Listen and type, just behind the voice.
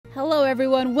Hello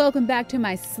everyone, welcome back to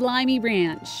my slimy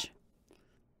ranch.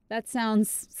 That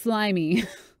sounds slimy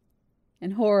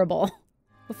and horrible.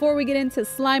 Before we get into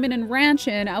sliming and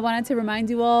ranching, I wanted to remind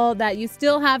you all that you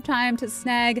still have time to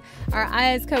snag our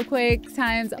iHasCupquake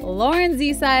times Lauren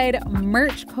Z-Side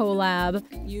merch collab.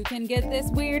 You can get this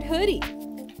weird hoodie.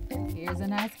 Here's a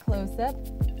nice close-up.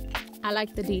 I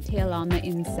like the detail on the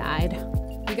inside.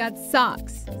 We got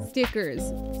socks, stickers,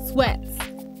 sweats,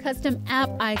 custom app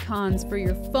icons for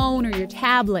your phone or your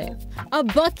tablet, a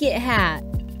bucket hat.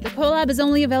 The collab is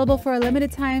only available for a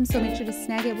limited time, so make sure to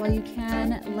snag it while you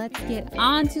can. Let's get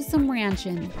on to some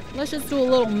ranching. Let's just do a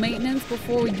little maintenance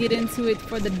before we get into it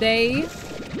for the day.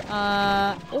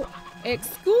 Oh,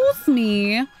 excuse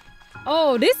me.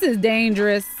 Oh, this is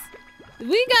dangerous.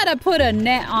 We gotta put a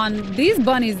net on these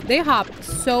bunnies. They hop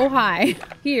so high.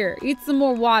 Here, eat some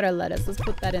more water lettuce. Let's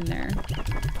put that in there.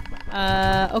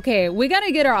 Okay, we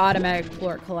gotta get our automatic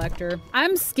plort collector.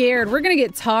 I'm scared. We're gonna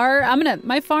get tar.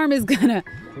 My farm is gonna,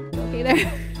 okay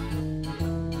there.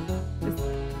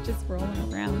 just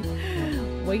rolling around,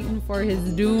 waiting for his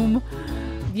doom.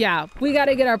 Yeah, we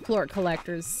gotta get our plort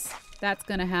collectors. That's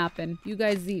gonna happen. You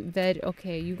guys eat veg.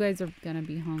 Okay, you guys are gonna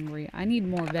be hungry. I need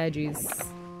more veggies.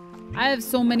 I have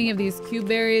so many of these cube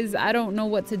berries. I don't know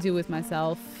what to do with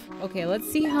myself. Okay,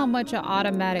 let's see how much an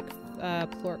automatic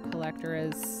plort collector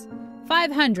is.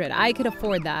 500. I could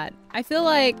afford that. I feel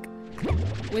like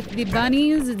with the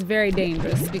bunnies, it's very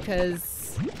dangerous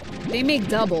because they make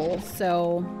double.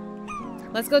 So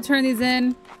let's go turn these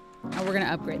in and we're gonna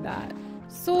upgrade that.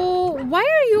 So why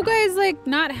are you guys like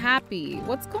not happy?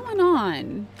 What's going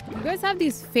on? You guys have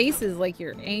these faces like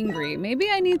you're angry. Maybe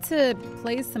I need to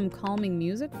play some calming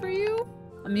music for you?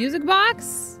 A music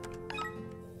box?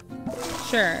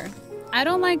 Sure. I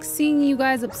don't like seeing you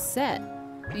guys upset,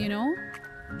 you know?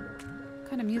 What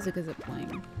kind of music is it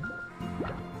playing?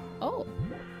 Oh.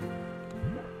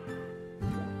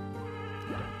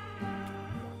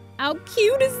 How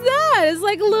cute is that? It's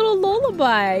like a little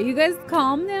lullaby. You guys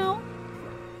calm now?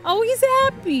 Oh, he's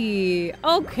happy.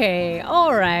 Okay,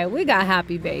 all right. We got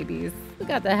happy babies. We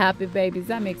got the happy babies.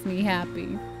 That makes me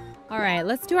happy. All right,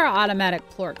 let's do our automatic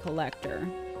plort collector.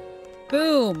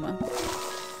 Boom.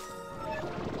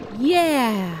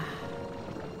 Yeah.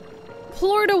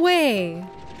 Plort away.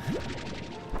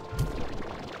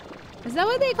 Is that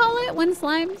what they call it when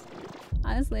slimes?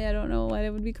 Honestly, I don't know what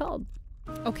it would be called.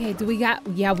 Okay,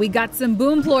 yeah, we got some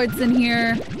boom plorts in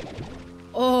here.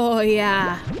 Oh,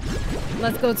 yeah.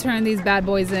 Let's go turn these bad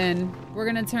boys in. We're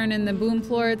gonna turn in the boom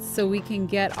plorts so we can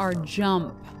get our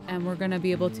jump. And we're gonna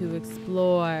be able to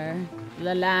explore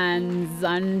the lands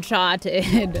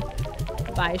uncharted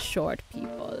by short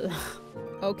people.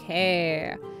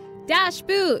 Okay. Dash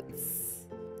boots.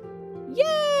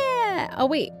 Yeah. Oh,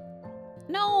 wait.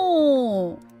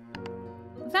 No.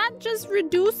 That just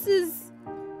reduces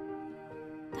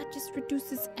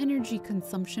energy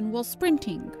consumption while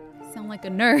sprinting. Sound like a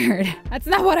nerd. That's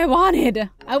not what I wanted.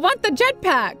 I want the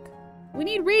jetpack. We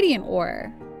need radiant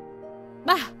ore.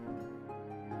 Bah.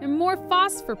 And more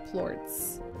phosphor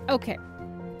plorts. Okay.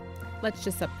 Let's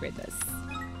just upgrade this.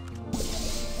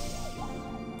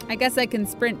 I guess I can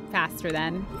sprint faster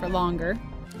then, for longer.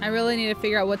 I really need to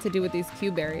figure out what to do with these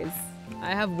cube berries.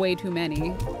 I have way too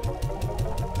many.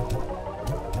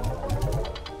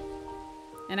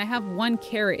 And I have 1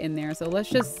 carrot in there, so let's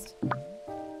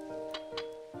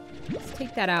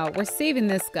take that out. We're saving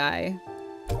this guy.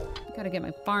 Gotta get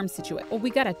my farm situated. Oh, we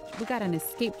got an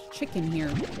escaped chicken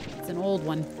here. It's an old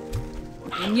one.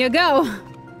 In you go.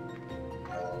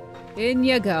 In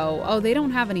you go. Oh, they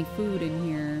don't have any food in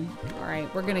here. All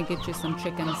right, we're gonna get you some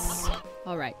chickens.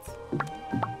 All right.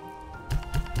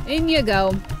 In you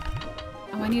go.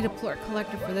 Oh, I need a plort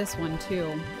collector for this one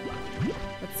too.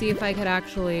 Let's see if I could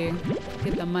actually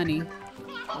get the money.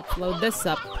 Let's load this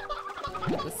up.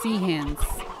 With the sea hands.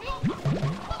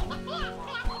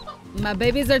 My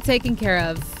babies are taken care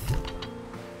of.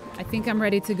 I think I'm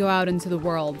ready to go out into the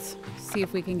world. See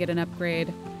if we can get an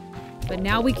upgrade. But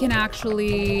now we can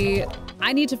actually...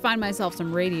 I need to find myself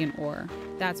some radiant ore.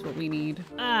 That's what we need.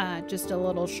 Just a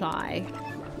little shy.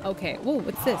 Okay. Whoa,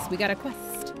 what's this? We got a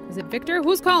quest. Is it Victor?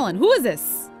 Who's calling? Who is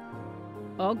this?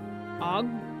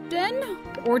 Ogden?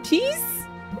 Ortiz?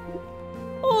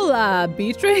 Hola,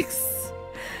 Beatrix.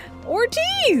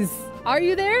 Ortiz! Are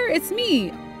you there? It's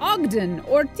me, Ogden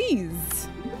Ortiz.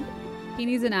 He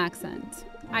needs an accent.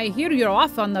 I hear you're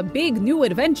off on a big new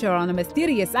adventure on a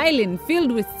mysterious island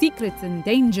filled with secrets and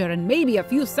danger and maybe a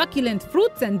few succulent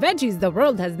fruits and veggies the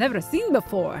world has never seen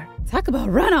before. Talk about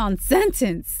run-on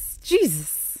sentence.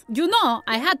 Jesus. You know,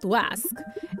 I had to ask.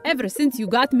 Ever since you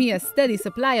got me a steady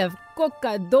supply of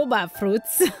coca-doba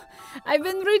fruits, I've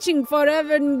been reaching for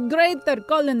ever greater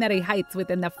culinary heights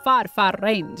within the far, far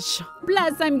range.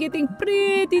 Plus, I'm getting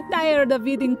pretty tired of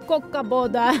eating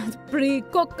coca-boda,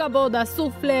 coca-boda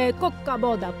souffle,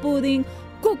 coca-boda pudding,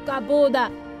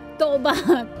 coca-boda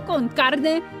toba con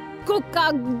carne,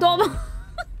 coca-doba...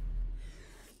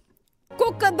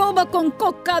 coca-doba con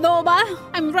coca-doba.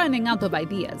 I'm running out of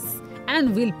ideas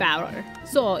and willpower.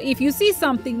 So if you see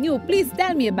something new, please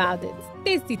tell me about it.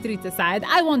 Tasty treats aside,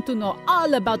 I want to know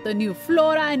all about the new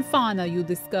flora and fauna you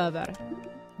discover.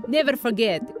 Never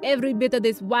forget, every bit of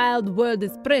this wild world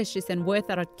is precious and worth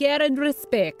our care and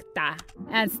respect.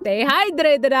 And stay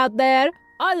hydrated out there.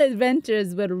 All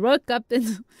adventures will work up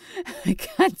and... I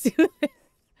can't do this.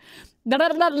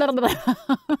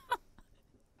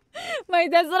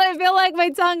 That's what I feel like my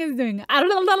tongue is doing.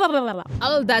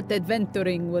 All that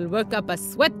adventuring will work up a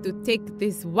sweat to take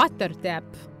this water tap.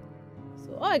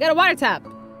 So, I got a water tap.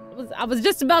 I was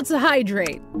just about to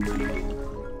hydrate.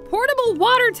 Portable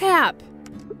water tap.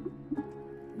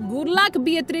 Good luck,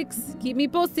 Beatrix. Keep me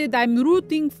posted. I'm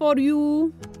rooting for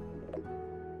you.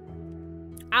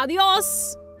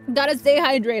 Adios. Gotta stay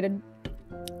hydrated.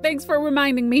 Thanks for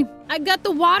reminding me. I got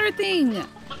the water thing.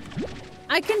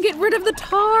 I can get rid of the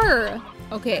tar.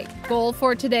 Okay, goal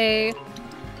for today.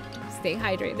 Stay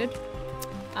hydrated.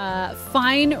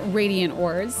 Fine radiant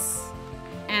ores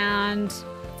and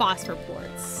phosphor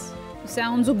quartz.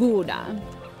 Sounds good.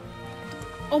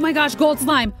 Oh my gosh, gold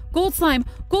slime. Gold slime.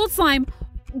 Gold slime.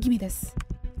 Give me this.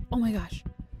 Oh my gosh.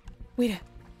 Wait a.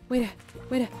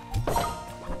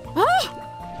 Ah!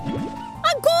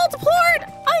 A gold plort!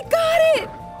 I got it!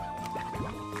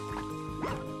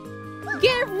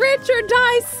 Get rich or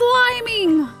die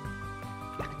sliming!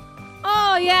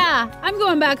 Oh yeah, I'm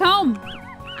going back home.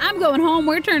 I'm going home,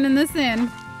 we're turning this in.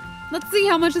 Let's see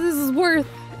how much this is worth.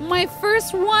 My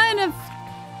first one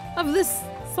of this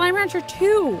Slime Rancher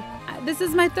 2. This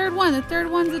is my third one. The third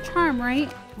one's a charm,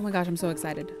 right? Oh my gosh, I'm so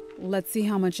excited. Let's see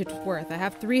how much it's worth. I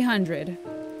have 300.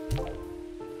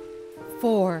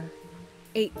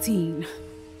 418.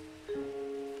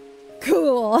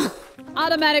 Cool.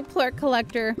 Automatic plort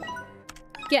collector.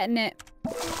 Getting it.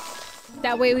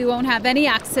 That way we won't have any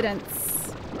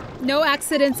accidents. No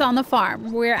accidents on the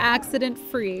farm. We're accident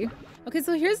free. Okay,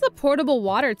 so here's the portable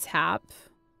water tap.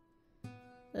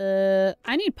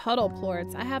 I need puddle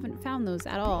plorts. I haven't found those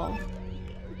at all.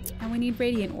 And we need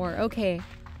radiant ore. Okay.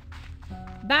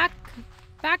 Back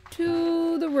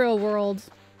to the real world.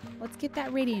 Let's get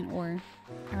that radiant ore.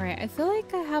 All right, I feel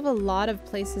like I have a lot of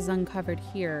places uncovered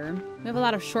here. We have a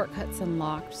lot of shortcuts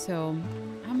unlocked, so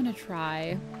I'm gonna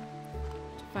try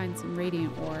to find some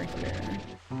radiant ore here.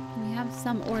 We have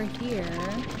some ore here.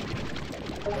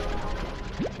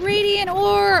 Radiant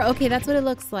ore! Okay, that's what it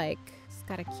looks like. Just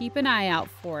gotta keep an eye out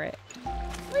for it.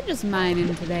 We're just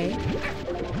mining today.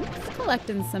 Just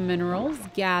collecting some minerals,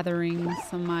 gathering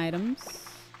some items,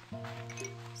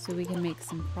 so we can make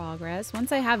some progress.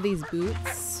 Once I have these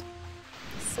boots,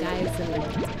 the sky's the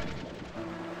limit.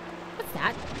 What's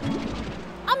that?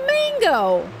 A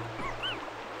mango!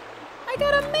 I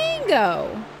got a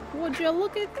mango! Would you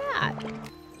look at that?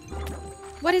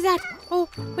 What is that? Oh,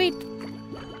 wait.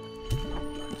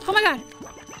 Oh my god.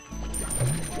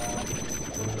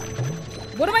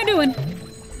 What am I doing?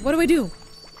 What do I do?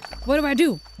 What do I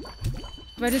do?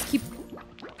 Do I just keep...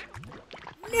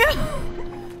 No!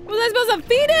 Was I supposed to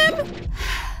feed him?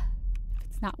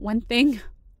 It's not one thing.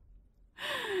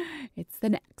 It's the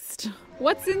next.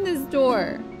 What's in this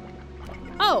door?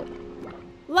 Oh,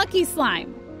 lucky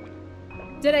slime.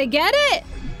 Did I get it?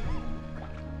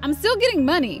 I'm still getting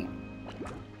money.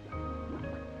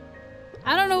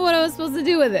 I don't know what I was supposed to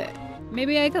do with it.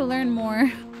 Maybe I could learn more.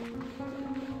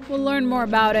 We'll learn more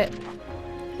about it.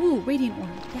 Ooh, radiant ore.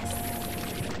 Yes.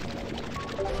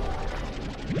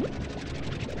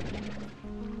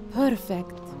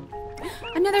 Perfect.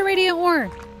 Another radiant ore.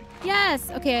 Yes.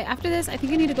 Okay, after this, I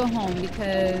think I need to go home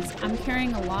because I'm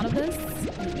carrying a lot of this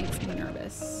and it makes me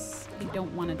nervous. I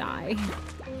don't want to die.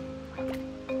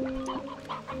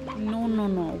 No, no,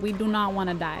 no. We do not want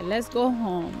to die. Let's go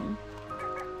home.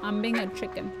 I'm being a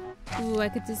chicken. Ooh, I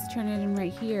could just turn it in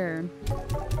right here.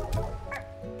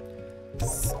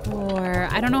 Score.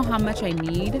 I don't know how much I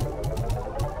need.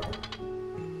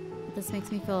 But this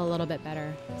makes me feel a little bit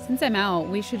better. Since I'm out,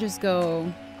 we should just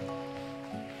go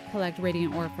collect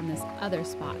radiant ore from this other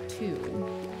spot too.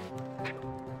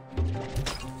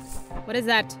 What is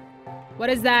that? What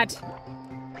is that?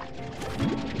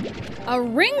 A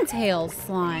ringtail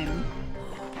slime.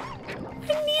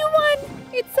 A new one!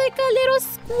 It's like a little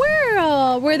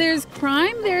squirrel. Where there's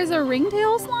crime, there's a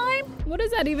ringtail slime? What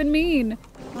does that even mean?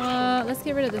 Let's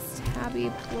get rid of this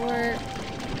tabby plort.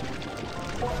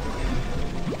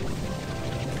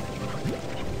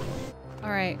 All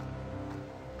right.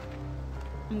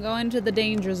 I'm going to the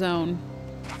danger zone.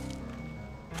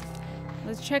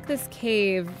 Let's check this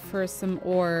cave for some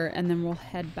ore and then we'll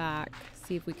head back.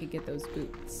 See if we could get those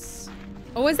boots.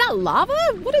 Oh, is that lava?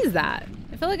 What is that?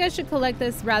 I feel like I should collect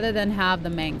this rather than have the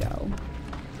mango.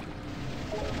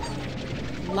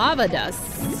 Lava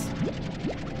dust.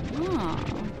 Oh.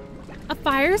 A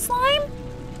fire slime?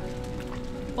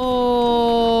 Oh.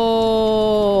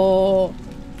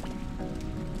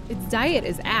 Its diet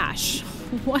is ash.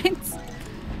 What?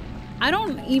 I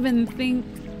don't even think...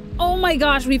 Oh my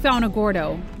gosh, we found a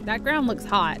Gordo. That ground looks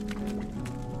hot.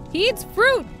 He eats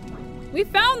fruit. We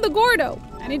found the Gordo.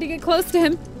 I need to get close to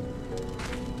him.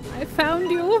 I found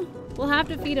you. We'll have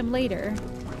to feed him later.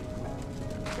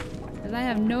 Because I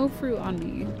have no fruit on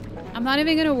me. I'm not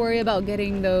even gonna worry about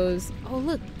getting those. Oh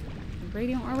look,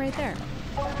 radiant ore right there.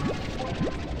 Can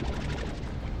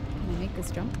I make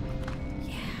this jump?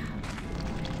 Yeah.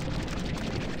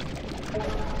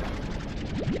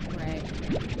 Right.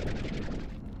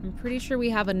 I'm pretty sure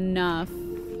we have enough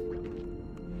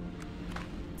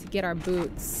to get our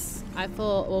boots.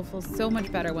 Will feel so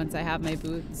much better once I have my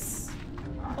boots.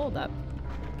 Hold up.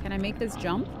 Can I make this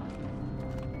jump?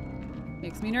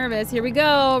 Makes me nervous. Here we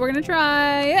go. We're gonna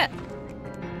try it.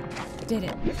 Did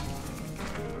it.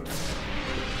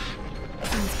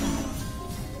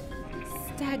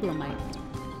 Staglamite.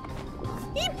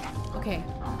 Eep. Okay.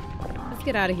 Let's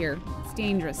get out of here. It's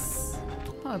dangerous.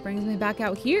 Oh, it brings me back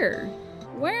out here.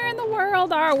 Where in the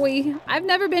world are we? I've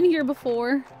never been here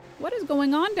before. What is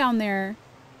going on down there?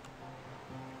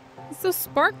 It's so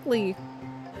sparkly.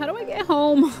 How do I get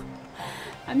home?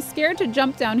 I'm scared to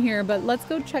jump down here, but let's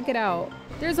go check it out.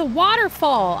 There's a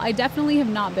waterfall. I definitely have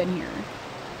not been here.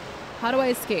 How do I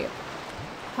escape?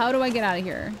 How do I get out of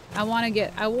here? I want to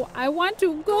get, I want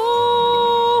to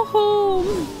go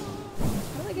home.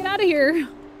 How do I get out of here?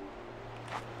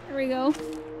 There we go.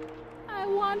 I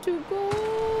want to go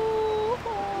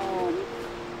home.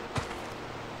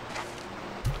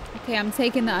 Okay, I'm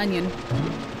taking the onion.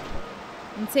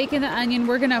 I'm taking the onion.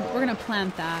 We're gonna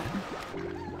plant that.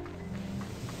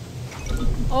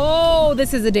 Oh,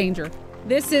 this is a danger.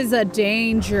 This is a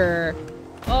danger.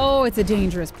 Oh, it's a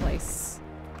dangerous place.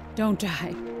 Don't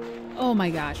die. Oh my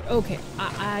gosh. Okay,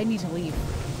 I need to leave.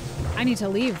 I need to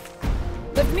leave.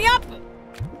 Lift me up!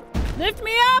 Lift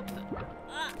me up!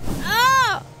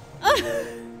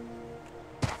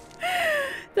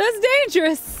 That's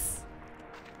dangerous.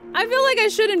 I feel like I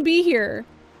shouldn't be here.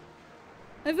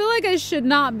 I feel like I should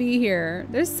not be here.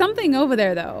 There's something over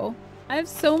there though. I have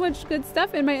so much good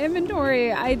stuff in my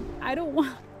inventory. I don't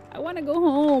want, I want to go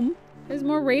home. There's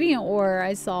more radiant ore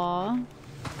I saw.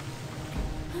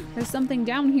 There's something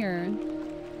down here.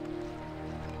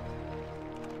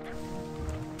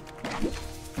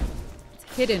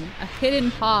 It's hidden, a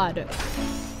hidden pod.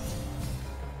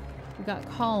 We got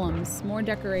columns, more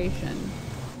decoration.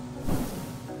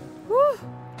 Whew.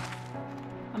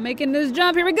 I'm making this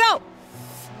jump, here we go.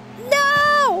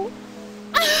 No!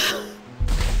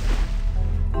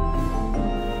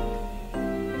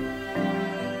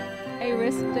 I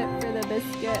risked it for the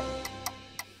biscuit.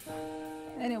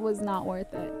 And it was not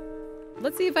worth it.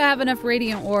 Let's see if I have enough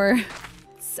radiant ore.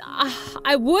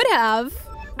 I would have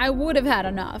had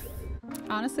enough.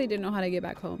 Honestly, I didn't know how to get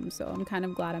back home, so I'm kind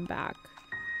of glad I'm back.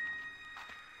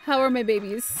 How are my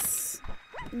babies?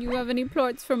 You have any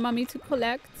plorts for mommy to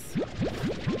collect?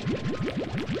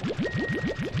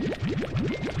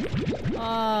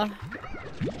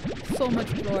 So much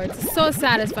plorts. It's so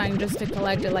satisfying just to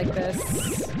collect it like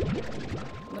this.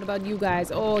 What about you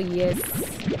guys? Oh, yes.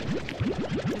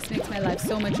 This makes my life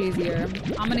so much easier.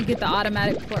 I'm gonna get the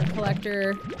automatic plort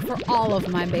collector for all of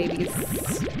my babies.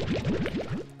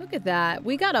 Look at that.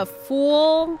 We got a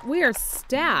full... We are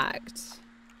stacked.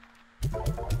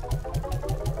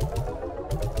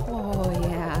 Oh,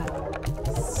 yeah.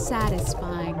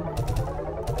 Satisfying.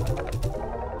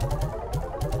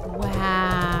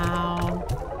 Wow.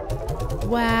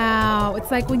 Wow. It's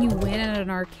like when you win at an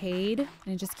arcade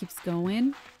and it just keeps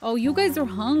going. Oh, you guys are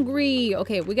hungry.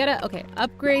 Okay, we gotta, okay,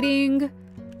 upgrading.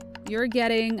 You're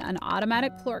getting an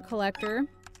automatic plort collector.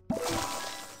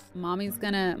 Mommy's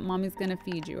gonna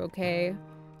feed you, okay?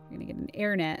 You're gonna get an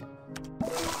air net.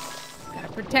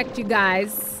 Gotta protect you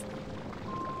guys.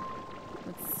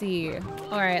 Let's see.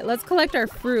 All right, let's collect our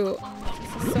fruit.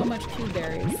 This is so much cube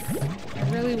berries. I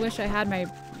really wish I had my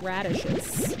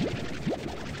radishes.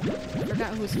 I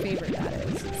forgot whose favorite that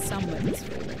is. It's someone's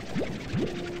favorite.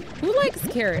 Who likes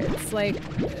carrots? Like,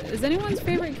 is anyone's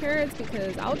favorite carrots?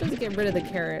 Because I'll just get rid of the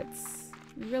carrots.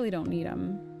 We really don't need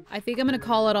them. I think I'm gonna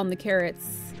call it on the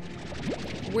carrots.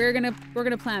 We're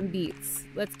gonna plant beets.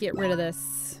 Let's get rid of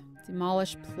this.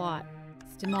 Demolish plot.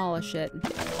 Let's demolish it.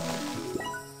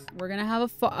 We're gonna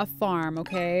have a farm,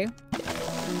 okay?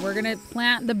 And we're gonna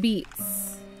plant the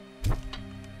beets.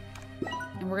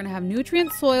 And we're gonna have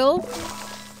nutrient soil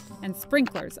and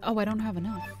sprinklers. Oh, I don't have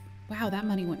enough. Wow, that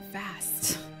money went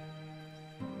fast.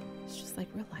 It's just like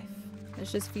real life.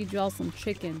 Let's just feed you all some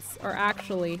chickens. Or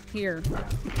actually, here,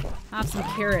 have some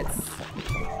carrots.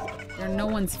 They're no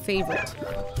one's favorite.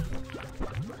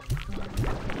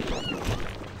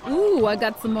 Ooh, I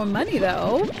got some more money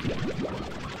though.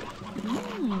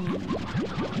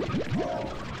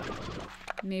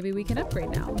 Maybe we can upgrade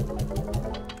now.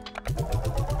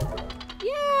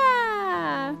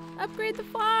 Yeah! Upgrade the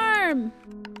farm!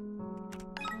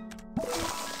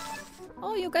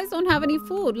 Oh, you guys don't have any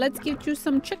food. Let's get you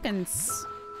some chickens.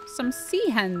 Some sea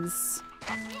hens.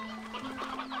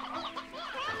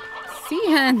 Sea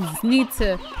hens need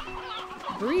to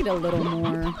breed a little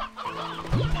more.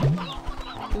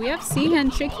 Do we have sea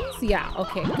hen chickies? Yeah,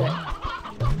 okay, good.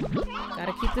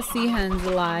 Gotta keep the sea hens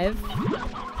alive.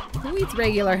 Who eats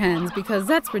regular hens? Because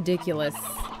that's ridiculous.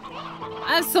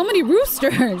 I have so many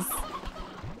roosters.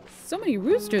 So many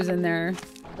roosters in there.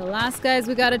 The last guys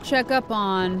we gotta check up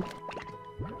on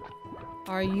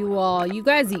are you all. You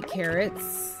guys eat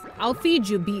carrots. I'll feed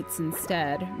you beets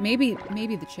instead. Maybe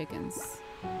the chickens.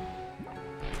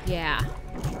 Yeah.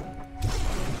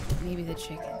 Maybe the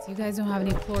chickens. You guys don't have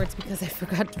any plorts because I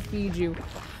forgot to feed you.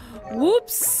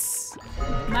 Whoops.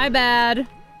 My bad.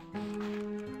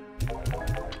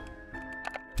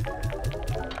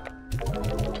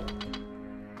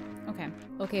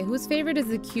 Okay, whose favorite is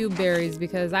the cube berries?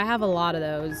 Because I have a lot of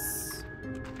those.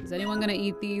 Is anyone gonna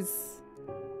eat these?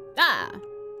 Ah!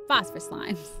 Phosphor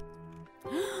slimes.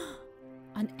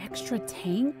 An extra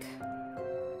tank?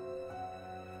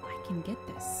 I can get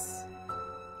this.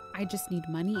 I just need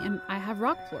money and I have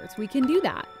rock plorts. We can do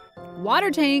that. Water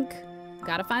tank.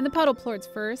 Gotta find the puddle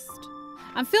plorts first.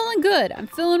 I'm feeling good. I'm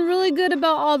feeling really good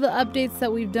about all the updates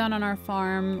that we've done on our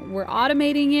farm. We're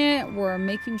automating it. We're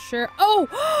making sure. Oh,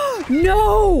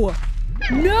 no,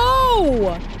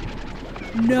 no,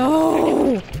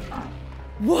 no.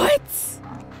 What?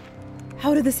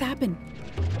 How did this happen?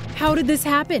 How did this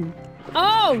happen?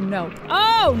 Oh, no.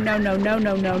 Oh, no, no, no,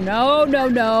 no, no, no, no,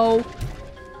 no.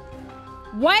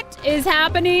 What is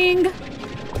happening?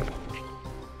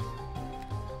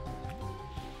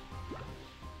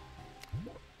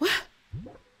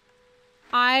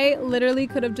 I literally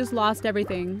could have just lost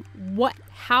everything. What?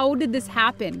 How did this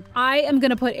happen? I am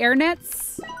gonna put air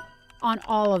nets on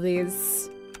all of these.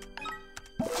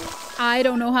 I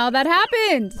don't know how that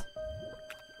happened.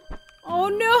 Oh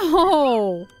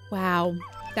no. Wow,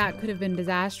 that could have been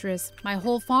disastrous. My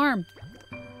whole farm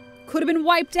could have been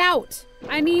wiped out.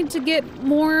 I need to get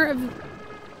more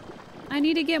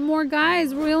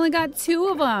guys. We only got 2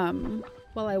 of them.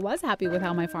 Well, I was happy with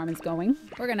how my farm is going.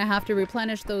 We're gonna have to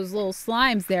replenish those little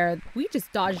slimes there. We just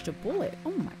dodged a bullet.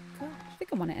 Oh my god. I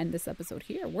think I want to end this episode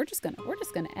here. We're just gonna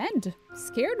end.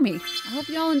 Scared me. I hope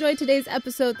you all enjoyed today's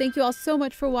episode. Thank you all so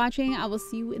much for watching. I will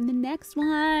see you in the next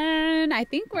one. I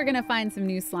think we're gonna find some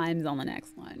new slimes on the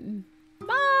next one.